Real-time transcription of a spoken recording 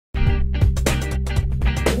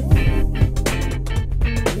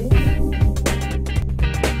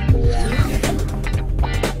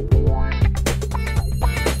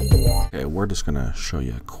just going to show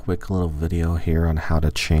you a quick little video here on how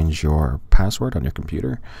to change your password on your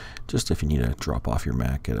computer. Just if you need to drop off your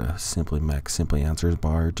Mac at a Mac Simply Answers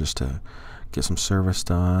bar just to get some service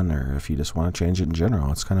done, or if you just want to change it in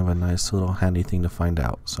general. It's kind of a nice little handy thing to find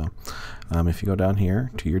out. So if you go down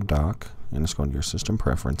here to your dock and just go into your system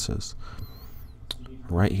preferences,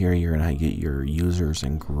 right here you're going to get your users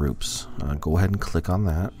and groups. Go ahead and click on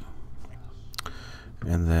that,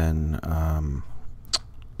 and then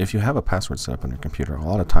if you have a password set up on your computer, a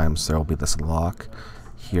lot of times there will be this lock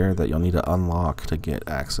here that you'll need to unlock to get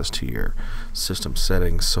access to your system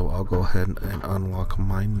settings. So I'll go ahead and unlock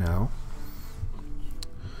mine now.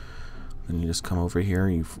 Then you just come over here,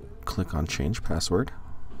 you click on change password,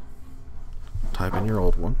 type in your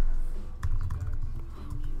old one,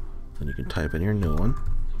 then you can type in your new one,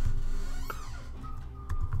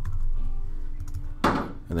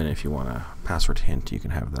 and then if you want a password hint, you can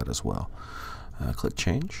have that as well. Click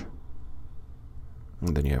change,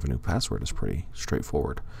 and then you have a new password. It's pretty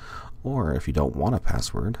straightforward. Or if you don't want a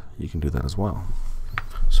password, you can do that as well.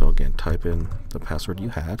 So again, type in the password you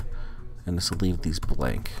had, and this will leave these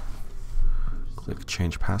blank. Click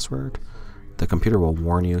change password. The computer will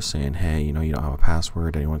warn you saying, hey, you don't have a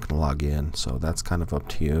password, anyone can log in. So that's kind of up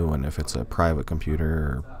to you, and if it's a private computer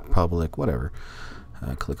or public, whatever,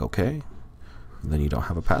 click OK. And then you don't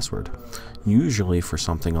have a password. Usually for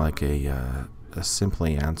something like a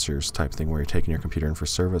Simply Answers type thing where you're taking your computer in for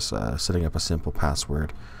service, setting up a simple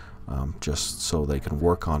password just so they can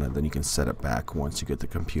work on it, then you can set it back once you get the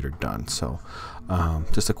computer done. So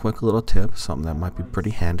just a quick little tip, something that might be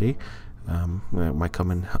pretty handy. It might come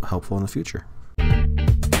in helpful in the future.